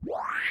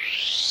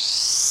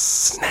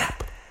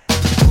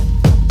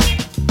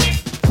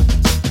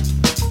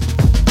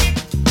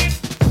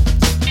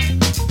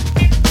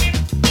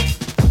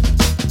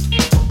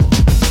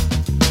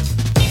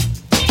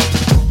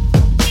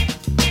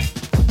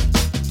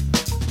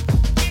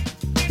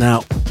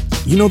Now,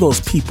 you know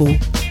those people,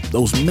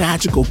 those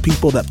magical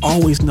people that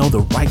always know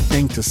the right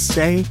thing to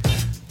say?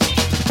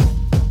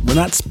 We're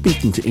not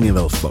speaking to any of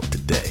those folk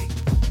today.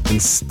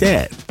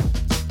 Instead,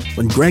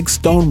 when Greg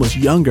Stone was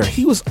younger,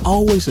 he was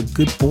always a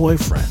good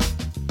boyfriend.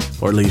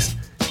 Or at least,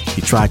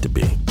 he tried to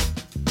be.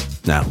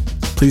 Now,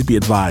 please be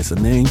advised, the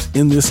names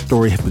in this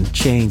story have been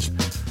changed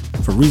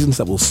for reasons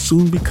that will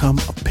soon become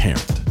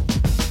apparent.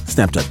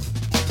 Snap judgment.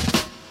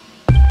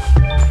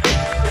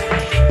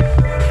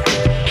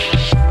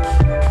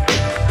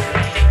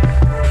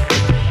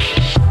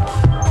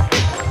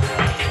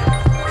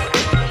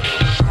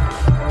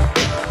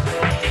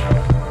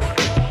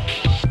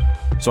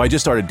 So I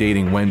just started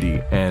dating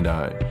Wendy, and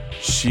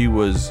she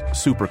was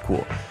super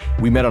cool.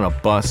 We met on a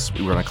bus,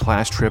 we were on a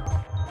class trip,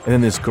 and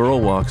then this girl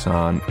walks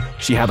on.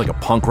 She had like a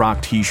punk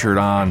rock t-shirt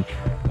on.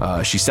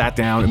 She sat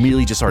down,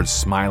 immediately just started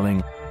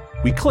smiling.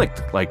 We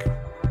clicked, like,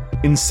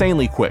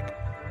 insanely quick.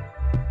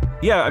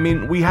 Yeah, I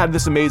mean, we had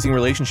this amazing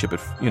relationship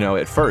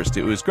at first.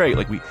 It was great.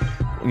 Like,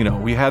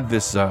 we had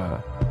this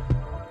at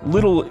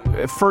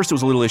first it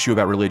was a little issue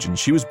about religion.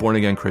 She was born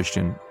again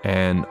Christian,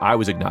 and I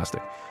was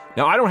agnostic.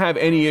 Now, I don't have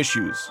any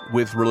issues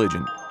with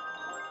religion.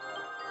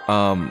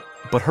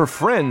 But her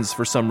friends,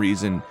 for some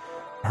reason,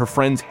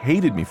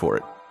 hated me for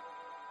it.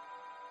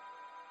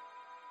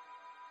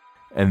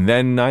 And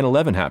then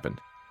 9/11 happened.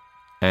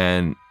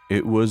 And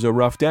it was a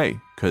rough day,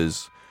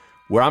 because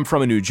where I'm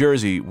from in New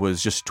Jersey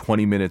was just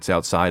 20 minutes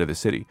outside of the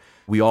city.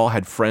 We all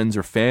had friends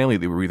or family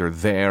that were either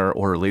there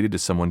or related to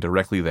someone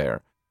directly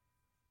there.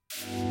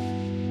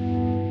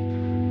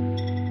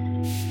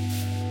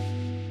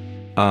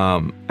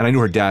 And I knew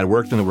her dad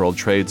worked in the World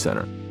Trade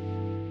Center.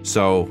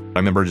 So I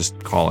remember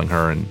just calling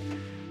her, and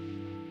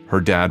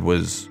her dad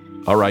was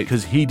all right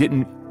because he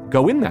didn't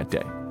go in that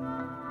day.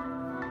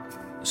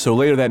 So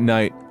later that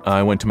night,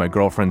 I went to my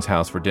girlfriend's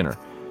house for dinner.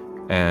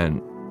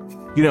 And,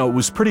 it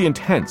was pretty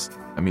intense.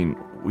 I mean,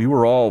 we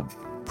were all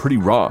pretty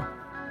raw.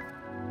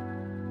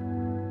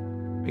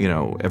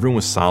 Everyone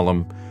was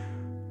solemn.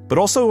 But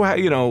also,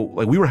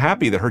 we were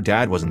happy that her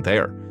dad wasn't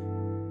there.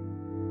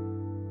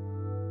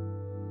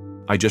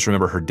 I just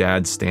remember her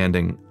dad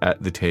standing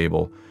at the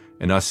table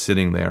and us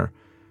sitting there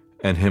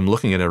and him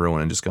looking at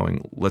everyone and just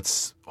going,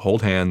 let's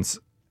hold hands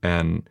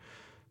and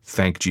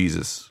thank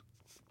Jesus.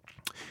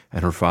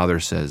 And her father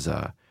says,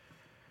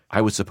 I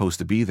was supposed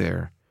to be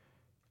there.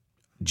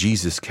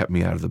 Jesus kept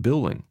me out of the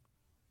building.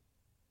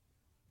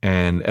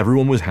 And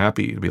everyone was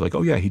happy to be like,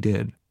 oh yeah, he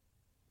did.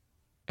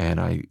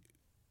 And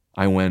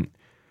I went,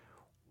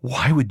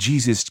 why would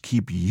Jesus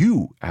keep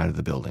you out of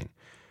the building?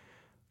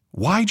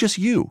 Why just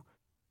you?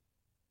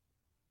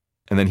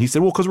 And then he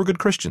said, well, because we're good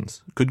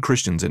Christians,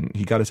 and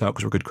he got us out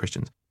because we're good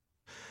Christians.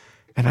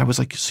 And I was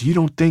like, so you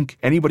don't think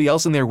anybody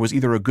else in there was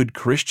either a good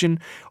Christian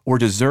or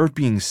deserved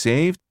being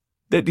saved?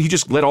 That he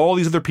just let all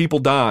these other people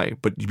die,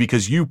 but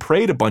because you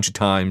prayed a bunch of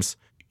times,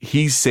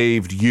 he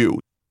saved you.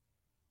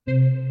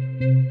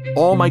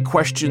 All my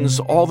questions,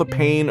 all the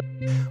pain,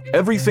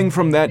 everything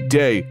from that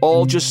day,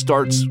 all just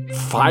starts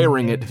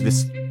firing at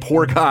this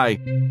poor guy.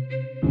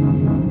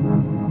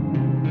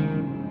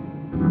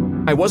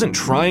 I wasn't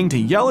trying to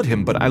yell at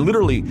him, but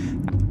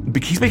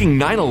he's making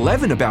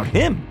 9/11 about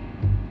him.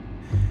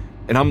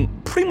 And I'm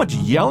pretty much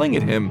yelling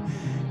at him.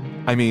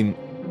 I mean,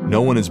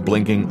 no one is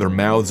blinking, their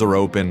mouths are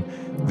open.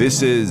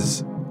 This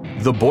is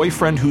the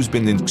boyfriend who's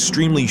been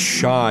extremely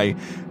shy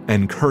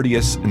and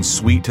courteous and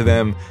sweet to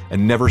them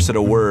and never said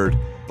a word.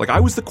 Like,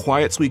 I was the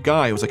quiet, sweet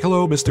guy. I was like,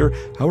 hello, mister,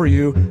 how are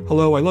you?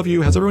 Hello, I love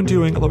you. How's everyone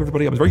doing? I love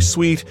everybody. I was very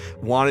sweet,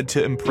 wanted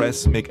to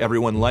impress, make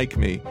everyone like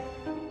me.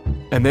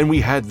 And then we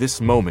had this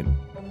moment.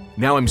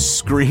 Now I'm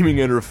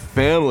screaming at her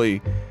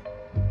family.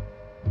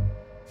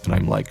 And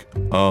I'm like,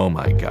 oh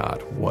my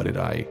God, what did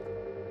I?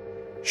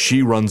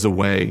 She runs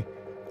away,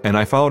 and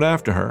I followed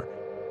after her.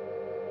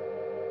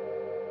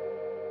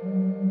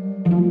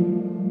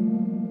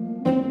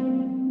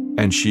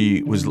 And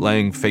she was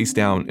laying face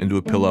down into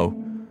a pillow,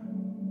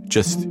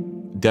 just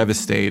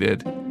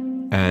devastated.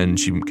 And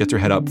she gets her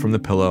head up from the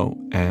pillow,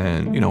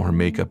 and, her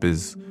makeup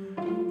is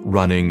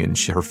running, and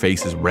her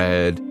face is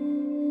red.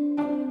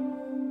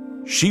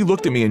 She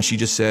looked at me and she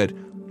just said,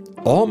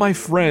 all my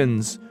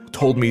friends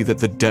told me that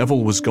the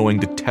devil was going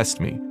to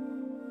test me.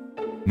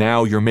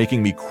 Now you're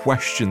making me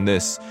question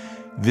this.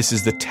 This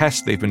is the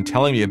test they've been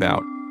telling me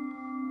about.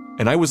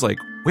 And I was like,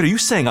 wait, are you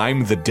saying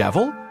I'm the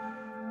devil?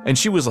 And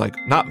she was like,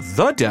 not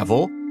the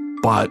devil,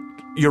 but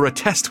you're a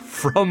test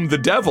from the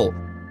devil.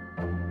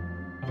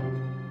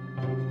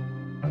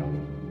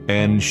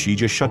 And she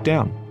just shut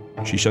down.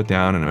 She shut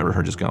down, and I remember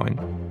her just going,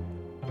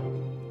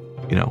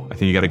 I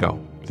think you gotta go.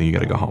 I think you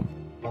gotta go home.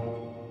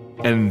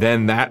 And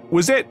then that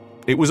was it.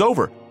 It was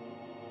over.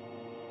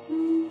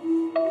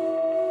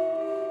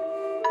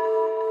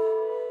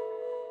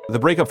 The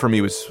breakup for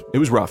me was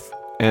rough.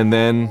 And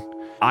then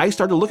I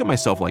started to look at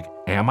myself like,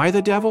 am I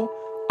the devil?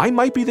 I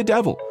might be the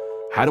devil.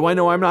 How do I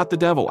know I'm not the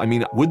devil? I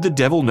mean, would the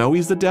devil know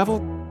he's the devil?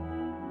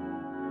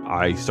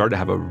 I started to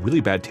have a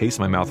really bad taste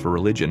in my mouth for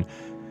religion.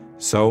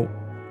 So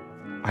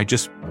I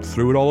just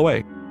threw it all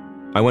away.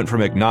 I went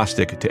from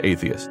agnostic to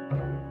atheist.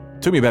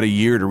 took me about a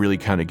year to really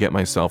kind of get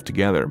myself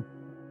together.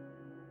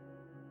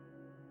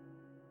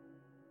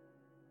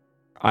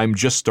 I'm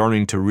just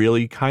starting to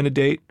really kind of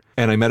date,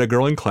 and I met a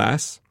girl in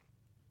class,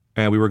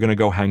 and we were going to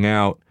go hang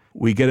out.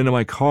 We get into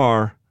my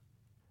car,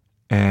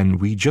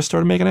 and we just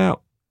started making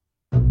out.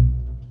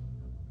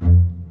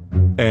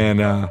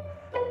 And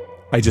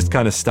I just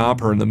kind of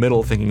stop her in the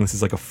middle, thinking this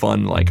is like a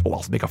fun,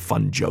 I'll make a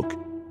fun joke.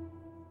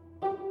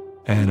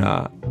 And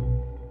I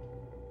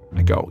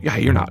go, yeah,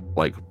 you're not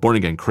like born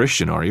again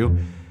Christian, are you?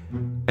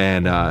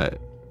 And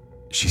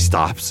she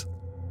stops,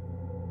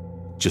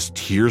 just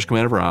tears come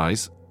out of her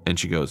eyes, and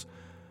she goes,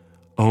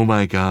 oh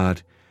my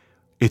God,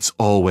 it's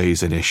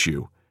always an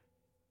issue.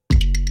 I'm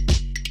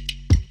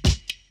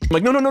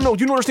like, no, you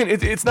don't understand.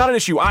 It's not an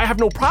issue. I have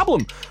no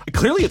problem.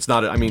 Clearly it's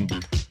not.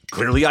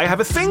 Clearly I have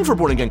a thing for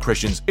born again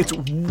Christians.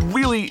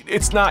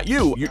 It's not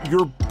you.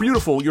 You're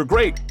beautiful. You're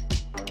great.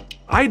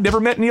 I had never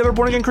met any other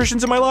born again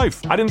Christians in my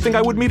life. I didn't think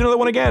I would meet another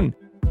one again.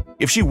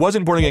 If she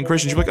wasn't born again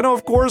Christian, she'd be like, no,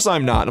 of course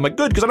I'm not. I'm like,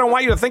 good, because I don't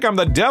want you to think I'm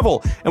the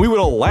devil. And we would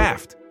have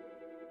laughed.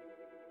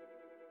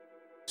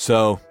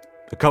 So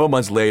a couple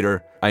months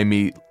later, I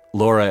meet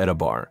Laura at a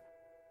bar.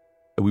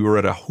 We were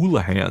at a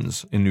Hula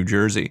Hands in New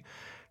Jersey.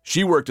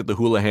 She worked at the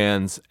Hula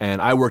Hands,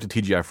 and I worked at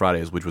TGI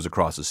Fridays, which was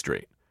across the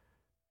street.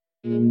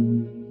 And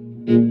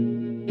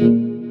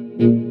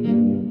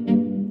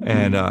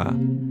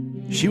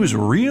she was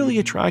really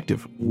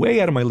attractive,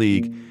 way out of my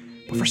league.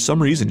 But for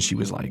some reason, she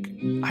was like,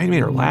 I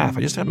made her laugh.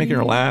 I just started making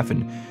her laugh.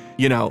 And,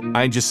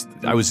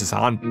 I was just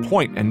on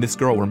point. And this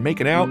girl, we're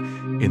making out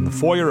in the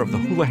foyer of the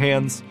Hula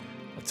Hands.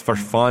 It's for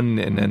fun.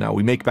 And then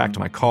we make back to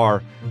my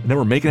car. And then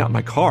we're making out in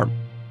my car.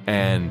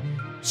 And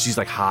she's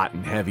like hot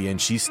and heavy.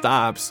 And she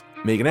stops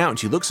making out. And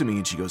she looks at me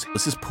and she goes,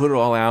 let's just put it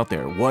all out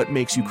there. What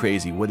makes you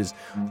crazy? Let's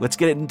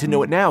get it to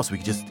know it now so we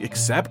can just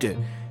accept it.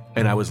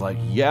 And I was like,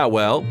 yeah,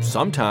 well,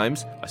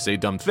 sometimes I say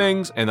dumb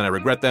things and then I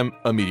regret them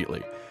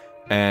immediately.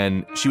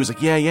 And she was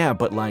like, yeah,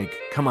 but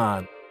come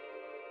on.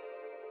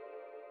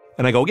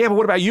 And I go, yeah, but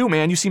what about you,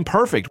 man? You seem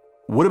perfect.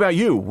 What about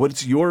you?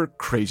 What's your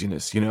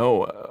craziness,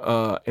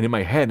 And in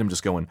my head, I'm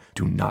just going,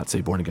 do not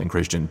say born again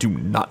Christian. Do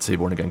not say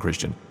born again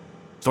Christian.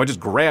 So I just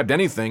grabbed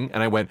anything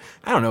and I went,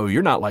 I don't know,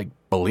 you're not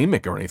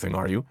bulimic or anything,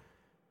 are you?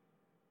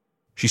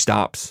 She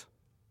stops.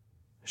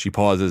 She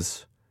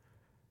pauses.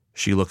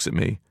 She looks at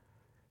me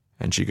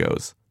and she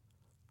goes,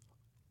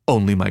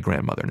 only my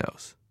grandmother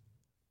knows.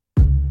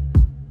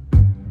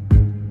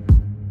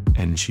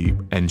 And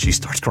she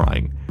starts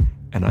crying.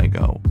 And I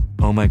go,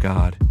 oh my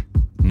God,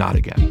 not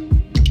again.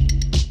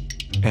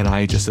 And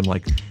I just am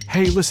like,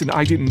 hey, listen,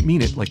 I didn't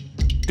mean it.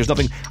 There's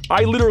nothing.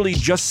 I literally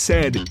just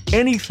said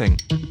anything.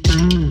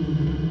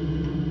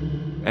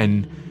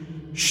 And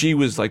she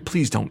was like,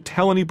 please don't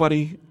tell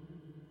anybody.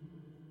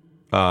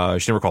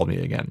 She never called me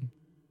again.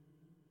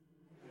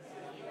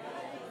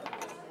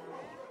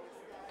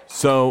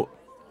 So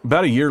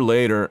about a year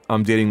later,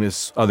 I'm dating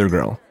this other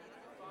girl.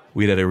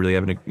 We had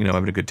having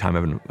a good time,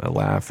 having a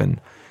laugh, and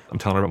I'm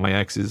telling her about my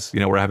exes.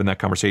 We're having that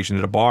conversation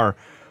at a bar,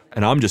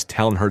 and I'm just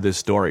telling her this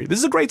story. This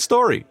is a great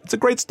story. It's a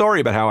great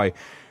story about how I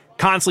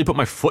constantly put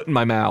my foot in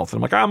my mouth. And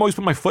I'm like, I'm always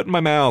putting my foot in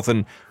my mouth,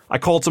 and I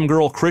called some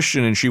girl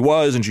Christian, and she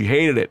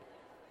hated it.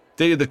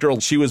 Dated the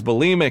girl, she was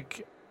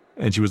bulimic,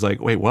 and she was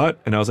like, wait, what?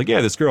 And I was like, yeah,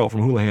 this girl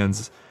from Hula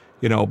Hands,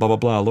 blah, blah,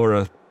 blah,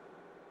 Laura.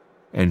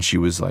 And she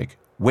was like,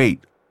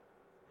 wait,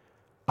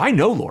 I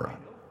know Laura.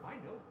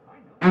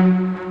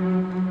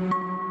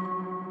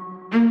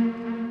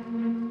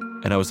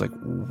 And I was like,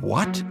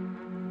 what?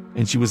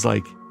 And she was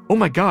like, oh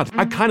my God,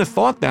 I kind of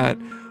thought that,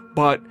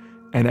 but,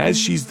 and as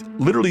she's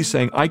literally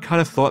saying, I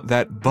kind of thought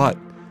that, but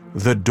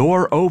the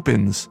door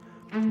opens,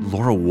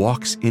 Laura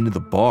walks into the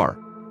bar.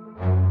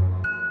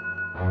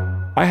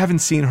 I haven't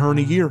seen her in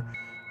a year.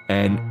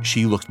 And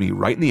she looks me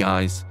right in the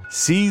eyes,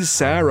 sees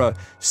Sarah,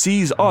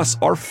 sees us,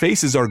 our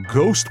faces are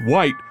ghost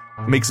white,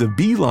 makes a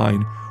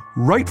beeline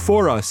right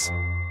for us.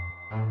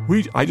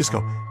 I just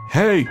go,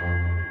 hey.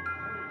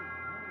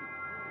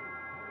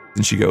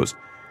 And she goes,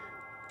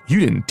 you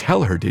didn't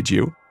tell her, did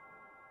you?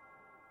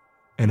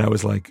 And I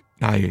was like,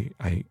 and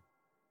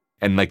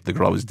the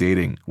girl I was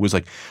dating was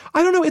like,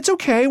 I don't know, it's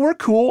okay, we're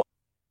cool.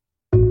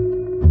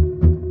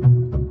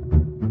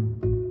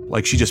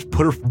 She just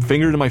put her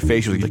finger to my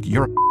face. She was like,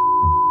 you're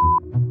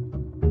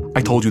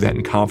I told you that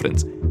in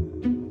confidence.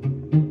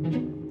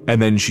 And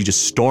then she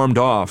just stormed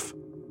off.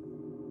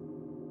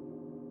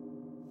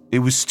 It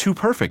was too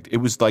perfect. It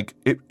was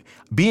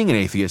being an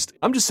atheist,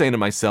 I'm just saying to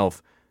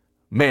myself,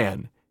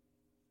 man,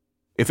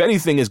 if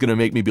anything is going to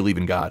make me believe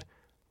in God,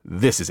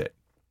 this is it.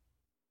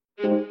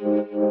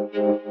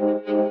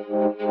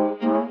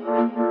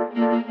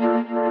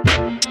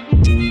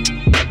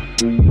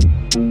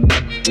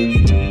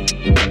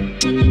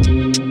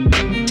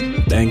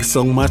 Thanks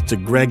so much to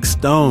Greg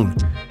Stone.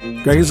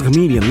 Greg is a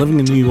comedian living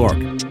in New York.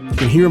 You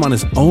can hear him on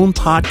his own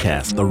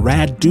podcast, The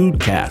Rad Dude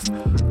Cast.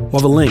 We'll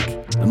have a link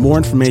and more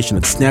information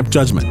at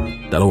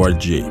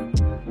snapjudgment.org.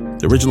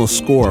 The original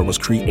score was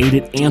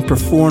created and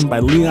performed by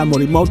Leon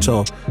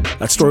Morimoto.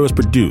 That story was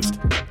produced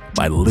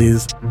by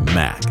Liz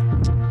Mack.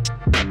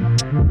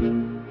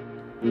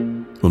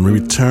 When we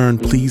return,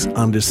 please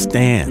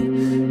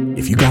understand,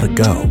 if you gotta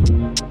go,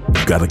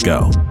 you gotta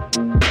go.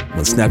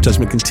 When Snap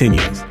Judgment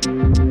continues,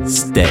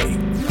 stay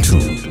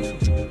tuned.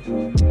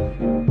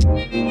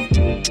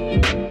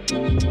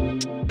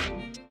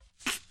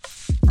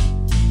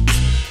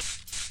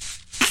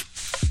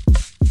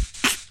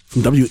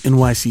 From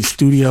WNYC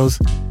Studios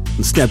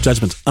and Snap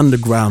Judgment's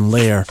underground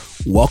lair,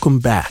 welcome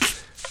back.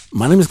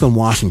 My name is Glenn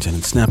Washington,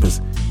 and Snappers,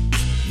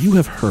 you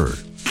have heard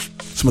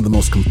some of the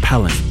most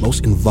compelling,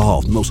 most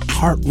involved, most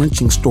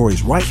heart-wrenching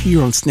stories right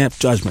here on Snap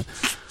Judgment.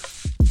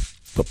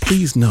 But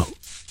please note,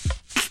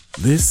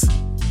 this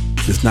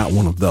is not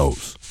one of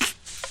those.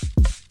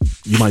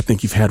 You might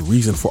think you've had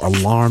reason for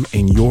alarm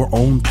in your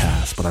own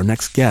past, but our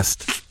next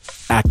guest,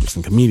 actress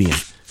and comedian,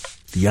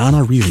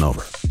 Deanna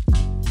Reasanover,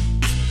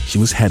 she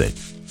was headed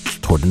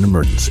toward an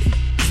emergency.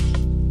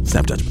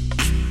 Snap Judgment.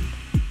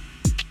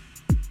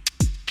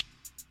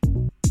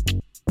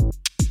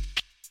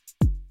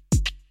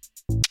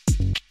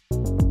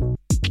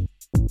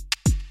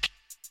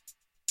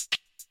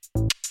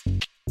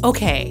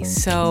 Okay,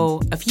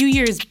 so a few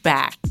years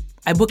back,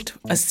 I booked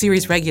a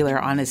series regular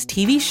on his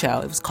TV show.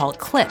 It was called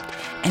Clipped,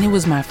 and it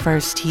was my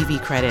first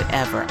TV credit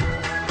ever.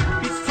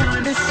 It's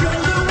time to show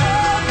the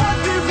world what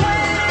we've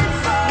waited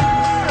for.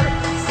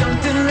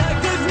 Something like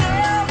they've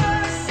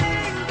never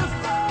seen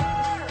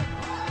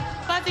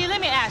before. Fuzzy,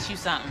 let me ask you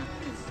something.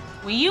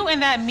 When you and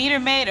that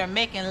meter maid are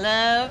making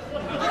love,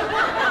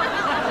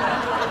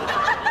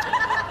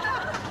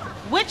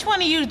 which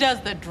one of you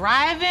does the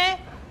driving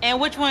and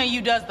which one of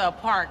you does the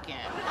parking?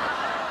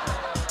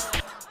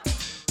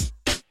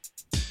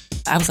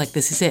 I was like,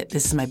 this is it.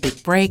 This is my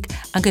big break.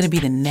 I'm going to be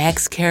the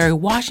next Kerry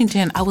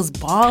Washington. I was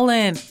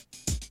ballin'.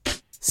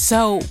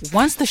 So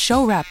once the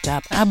show wrapped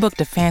up, I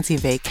booked a fancy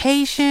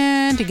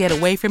vacation to get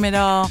away from it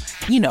all.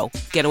 You know,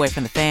 get away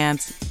from the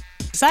fans.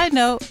 Side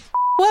note,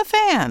 what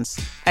fans?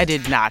 I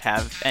did not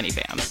have any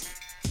fans.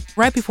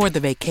 Right before the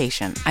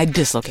vacation, I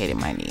dislocated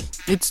my knee.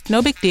 It's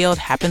no big deal. It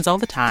happens all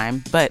the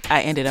time, but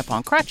I ended up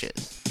on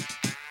crutches.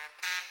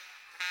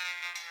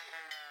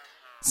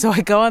 So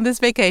I go on this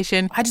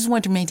vacation. I just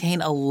wanted to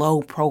maintain a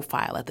low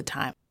profile at the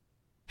time.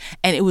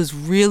 And it was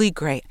really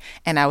great.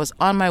 And I was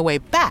on my way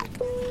back.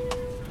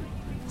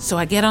 So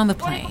I get on the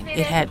plane.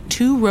 It had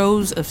 2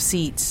 rows of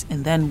seats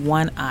and then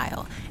 1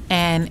 aisle.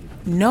 And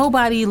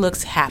nobody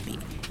looks happy.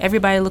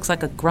 Everybody looks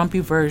like a grumpy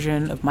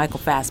version of Michael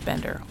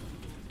Fassbender.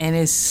 And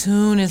as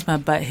soon as my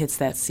butt hits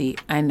that seat,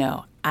 I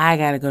know I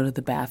gotta go to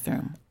the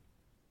bathroom.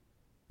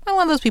 I'm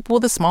one of those people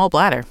with a small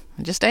bladder.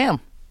 I just am.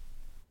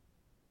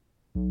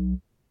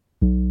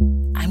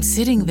 I'm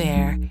sitting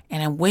there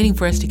and I'm waiting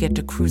for us to get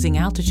to cruising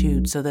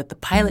altitude so that the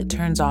pilot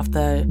turns off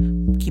the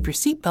keep your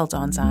seatbelt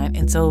on sign.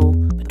 And so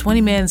 20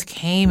 minutes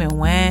came and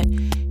went,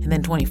 and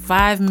then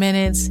 25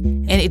 minutes,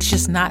 and it's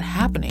just not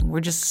happening.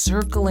 We're just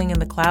circling in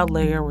the cloud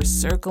layer. We're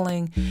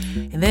circling.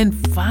 And then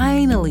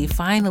finally,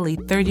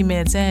 30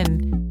 minutes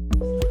in,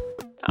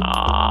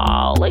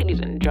 Ladies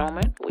and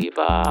gentlemen, we've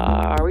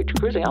reached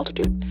cruising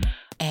altitude.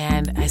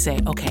 and I say,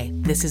 okay,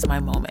 this is my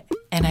moment.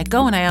 And I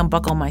go and I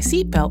unbuckle my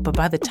seatbelt, but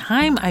by the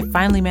time I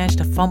finally managed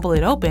to fumble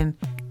it open,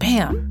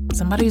 bam,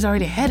 somebody's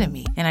already ahead of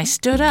me. And I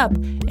stood up,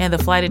 and the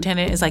flight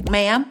attendant is like,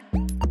 ma'am,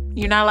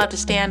 you're not allowed to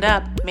stand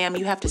up. Ma'am,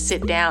 you have to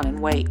sit down and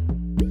wait.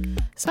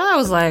 So I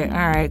was like,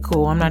 all right,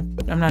 cool. I'm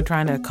not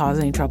trying to cause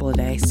any trouble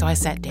today. So I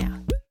sat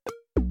down.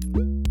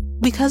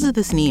 Because of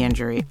this knee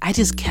injury, I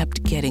just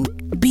kept getting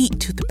beat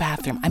to the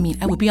bathroom. I mean,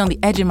 I would be on the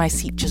edge of my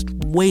seat just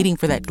waiting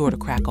for that door to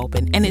crack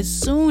open. And as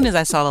soon as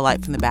I saw the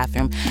light from the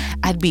bathroom,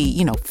 I'd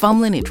be,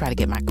 fumbling and try to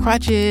get my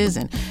crutches.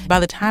 And by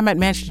the time I'd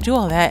managed to do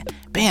all that,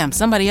 bam,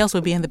 somebody else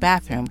would be in the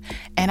bathroom.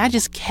 And I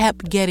just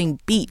kept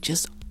getting beat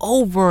just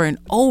over and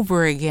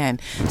over again.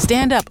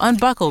 Stand up,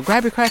 unbuckle,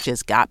 grab your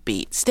crutches, got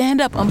beat.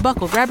 Stand up,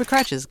 unbuckle, grab your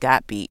crutches,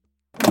 got beat.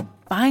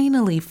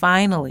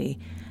 Finally,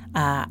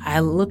 I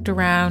looked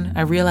around,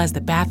 I realized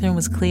the bathroom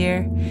was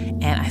clear,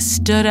 and I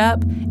stood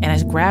up and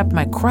I grabbed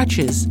my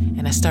crutches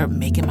and I started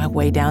making my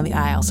way down the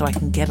aisle so I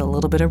can get a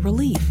little bit of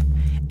relief.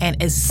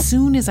 And as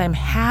soon as I'm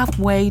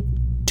halfway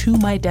to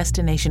my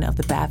destination of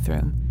the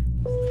bathroom,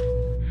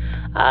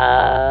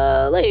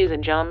 Ladies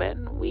and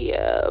gentlemen, we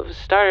have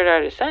started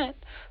our descent,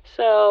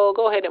 so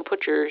go ahead and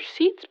put your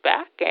seats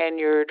back and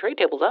your tray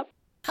tables up.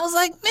 I was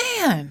like,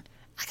 man,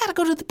 I gotta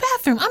go to the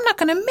bathroom. I'm not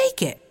gonna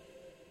make it.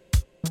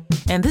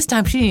 And this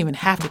time she didn't even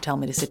have to tell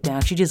me to sit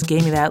down. She just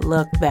gave me that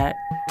look that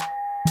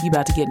you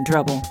about to get in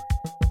trouble.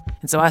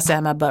 And so I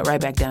sat my butt right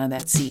back down in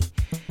that seat.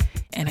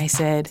 And I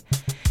said,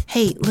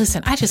 hey,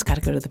 listen, I just got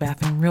to go to the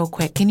bathroom real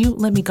quick. Can you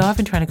let me go? I've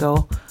been trying to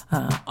go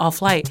all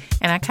flight.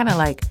 And I kind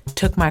of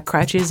took my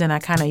crutches and I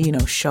kind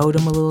of, showed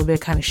them a little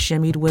bit, kind of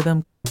shimmied with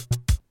them.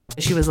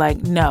 She was like,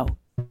 no.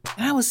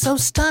 And I was so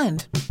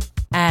stunned.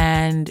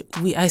 And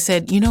I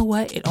said, you know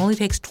what? It only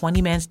takes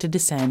 20 minutes to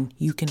descend.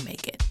 You can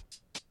make it.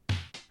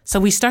 So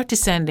we start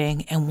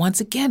descending, and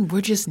once again, we're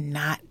just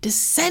not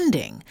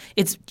descending.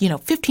 It's,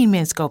 15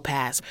 minutes go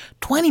past,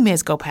 20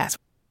 minutes go past.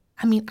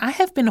 I mean, I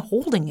have been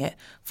holding it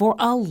for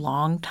a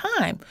long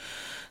time.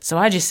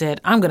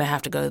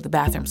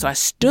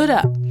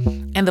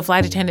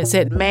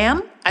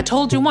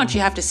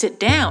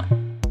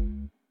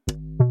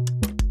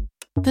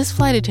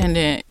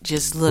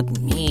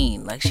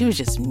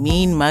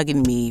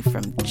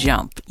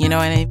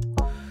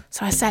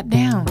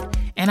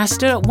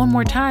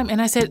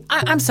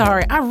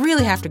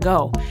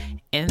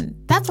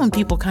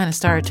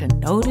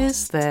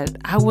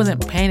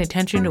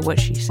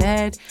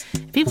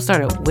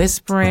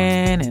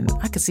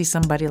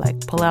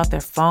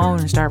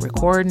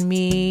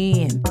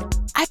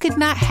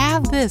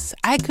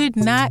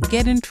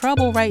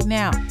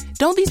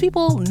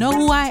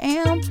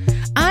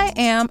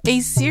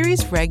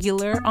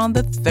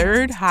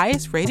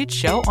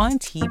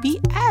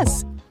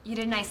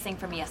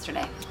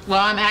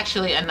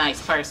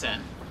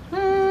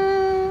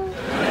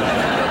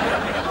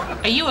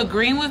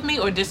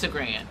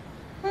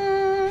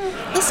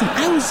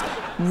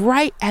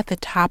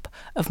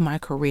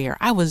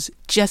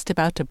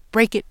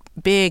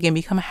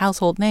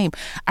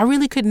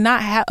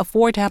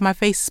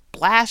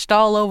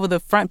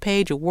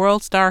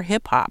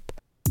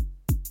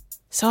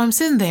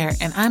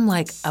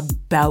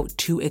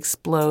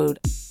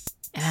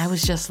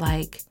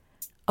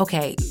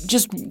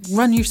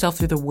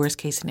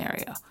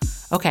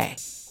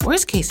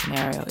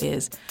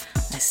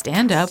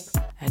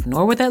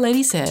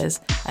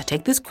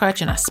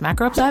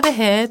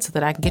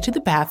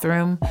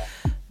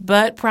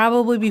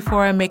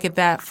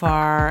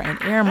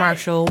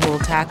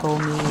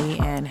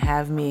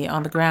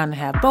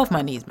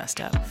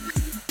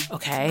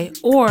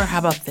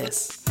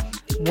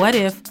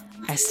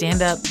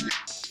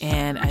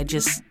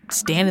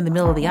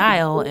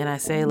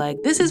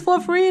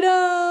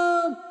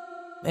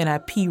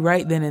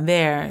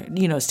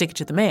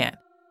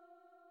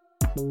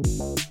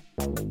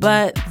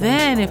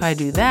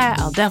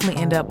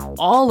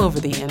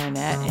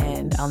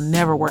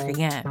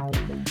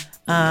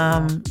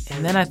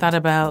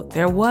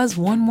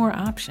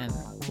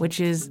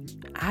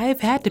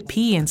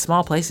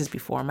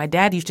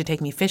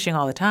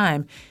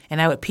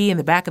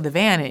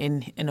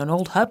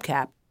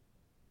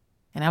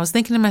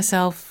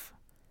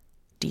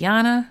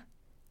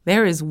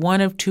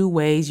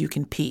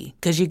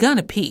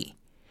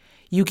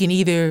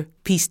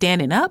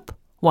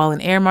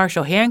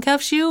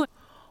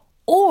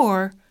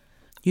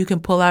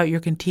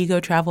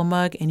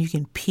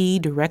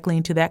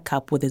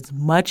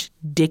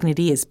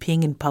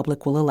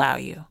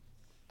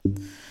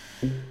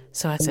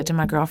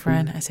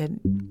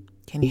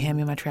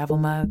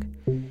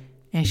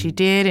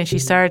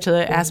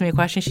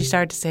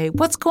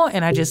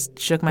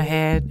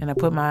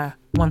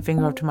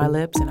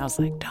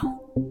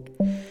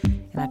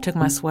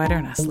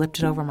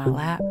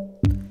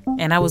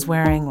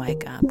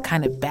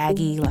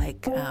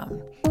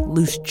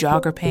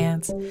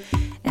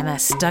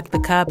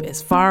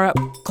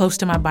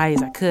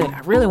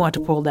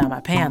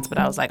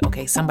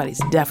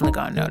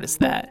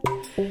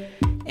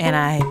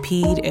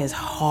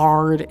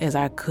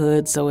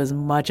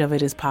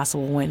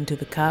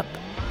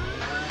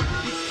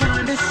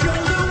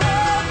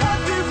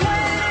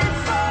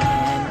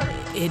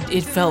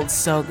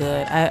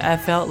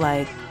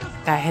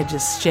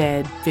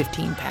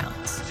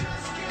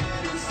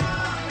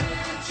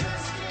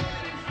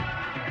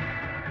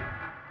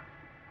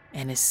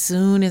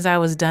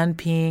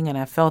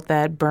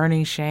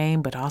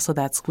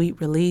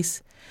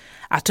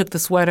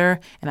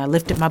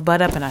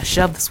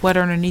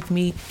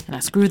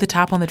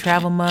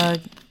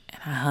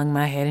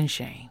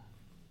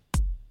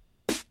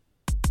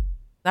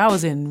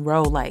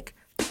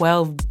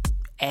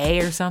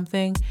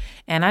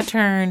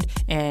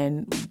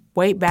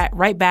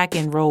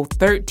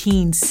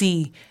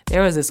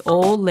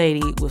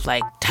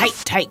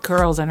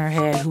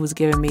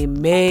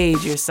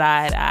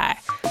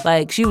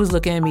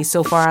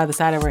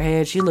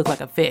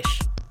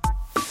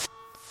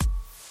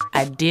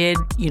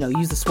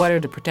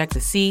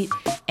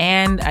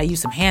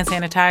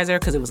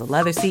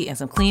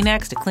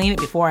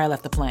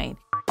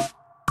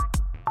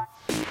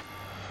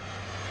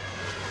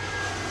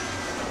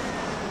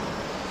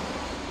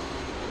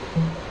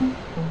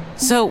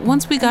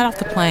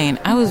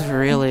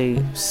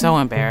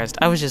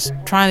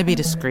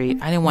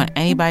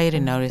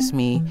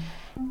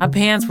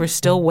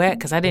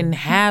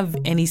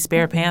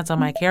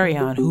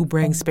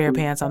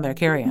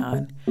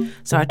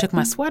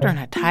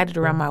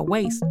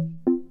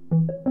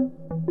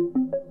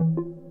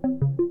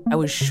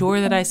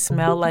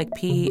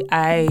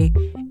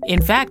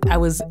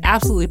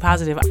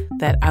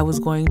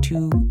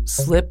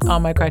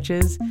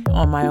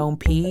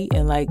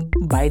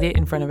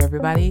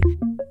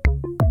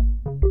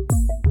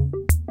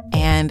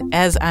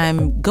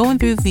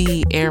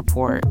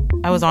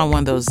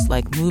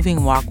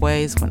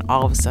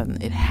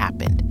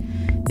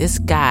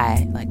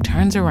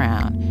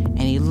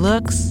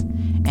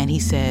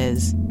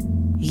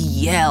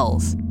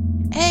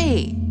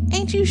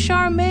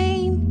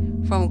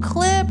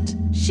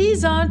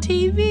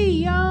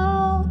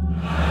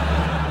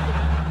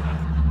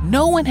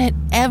 No one had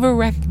ever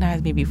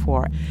recognized me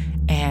before.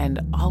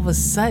 And all of a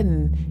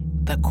sudden,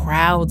 the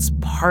crowds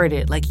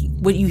parted, like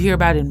what you hear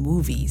about in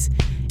movies.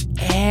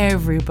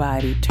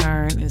 Everybody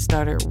turned and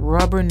started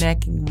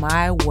rubbernecking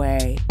my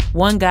way.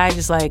 One guy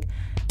just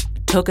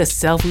took a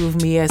selfie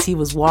with me as he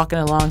was walking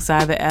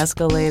alongside the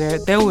escalator.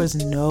 There was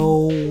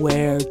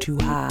nowhere to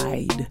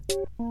hide.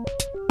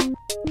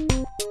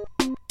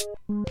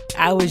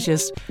 I was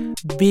just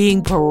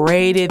being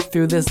paraded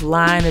through this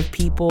line of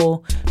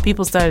people.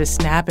 People started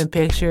snapping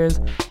pictures.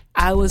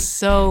 I was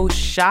so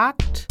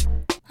shocked.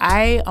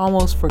 I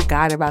almost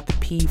forgot about the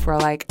pee for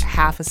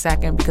half a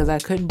second because I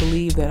couldn't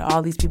believe that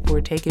all these people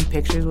were taking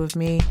pictures with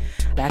me.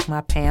 Back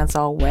my pants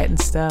all wet and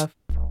stuff.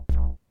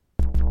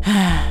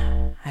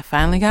 I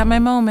finally got my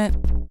moment.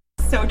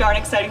 So darn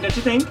exciting, don't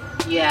you think?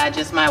 Yeah, I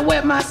just might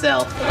wet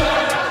myself.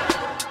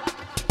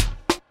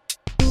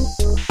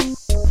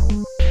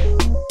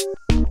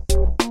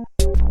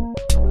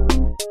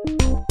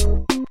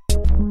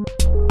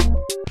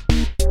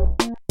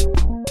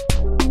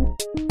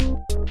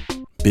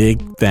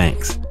 Big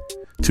thanks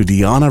to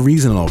Deanna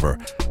Reasonover.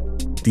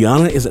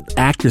 Deanna is an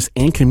actress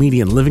and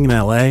comedian living in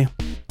LA.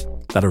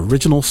 That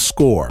original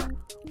score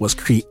was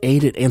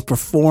created and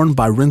performed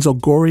by Renzo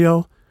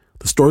Gorio.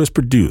 The story was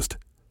produced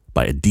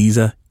by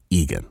Adiza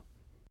Egan.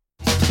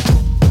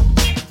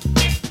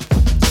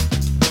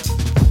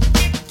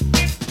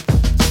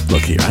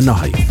 Look here, I know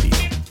how you feel.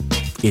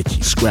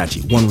 Itchy,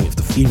 scratchy, wondering if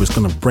the fever's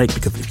gonna break,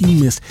 because if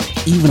you miss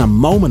even a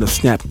moment of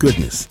Snap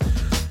goodness,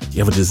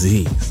 you have a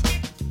disease.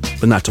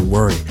 But not to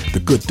worry, the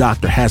good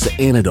doctor has the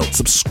antidote.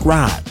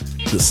 Subscribe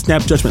to the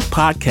Snap Judgment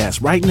podcast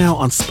right now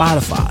on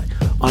Spotify,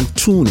 on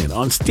TuneIn,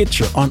 on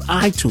Stitcher, on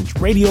iTunes,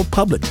 Radio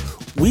Public.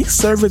 We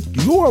serve it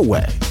your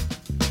way.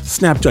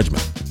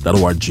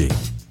 snapjudgment.org.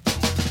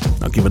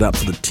 Now give it up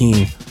for the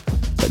team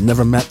that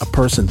never met a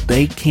person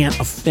they can't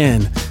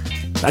offend.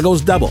 That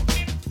goes double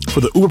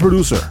for the Uber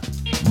producer,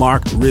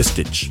 Mark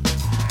Ristich.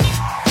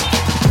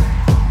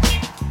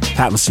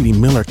 Pat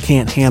Mesiti-Miller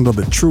can't handle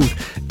the truth.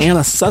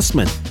 Anna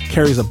Sussman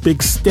carries a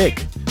big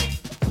stick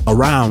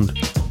around.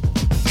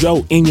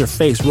 Joe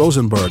In-Your-Face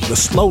Rosenberg, the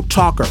slow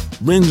talker,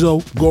 Renzo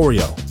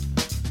Gorio.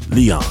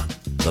 Leon,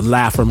 the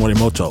laugher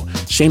Morimoto.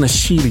 Shayna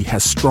Sheely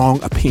has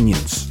strong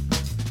opinions.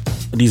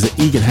 Adiza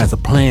Egan has a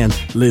plan.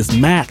 Liz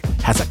Mack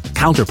has a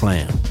counter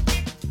plan.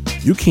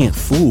 You can't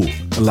fool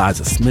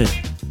Eliza Smith.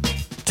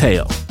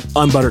 Teo,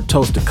 unbuttered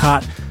toast to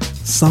cot.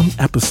 Some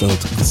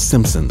episodes of The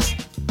Simpsons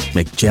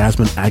make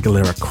Jasmine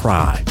Aguilera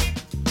cry.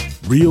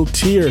 Real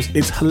tears,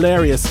 it's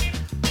hilarious.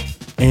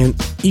 And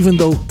even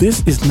though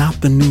this is not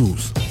the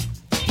news,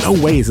 no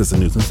way is this the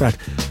news. In fact,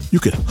 you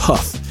could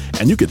huff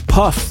and you could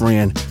puff,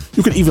 friend.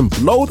 You could even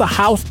blow the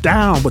house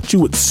down, but you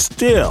would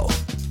still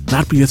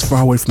not be as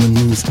far away from the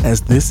news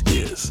as this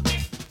is.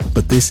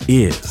 But this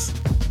is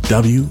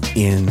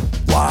WNYC.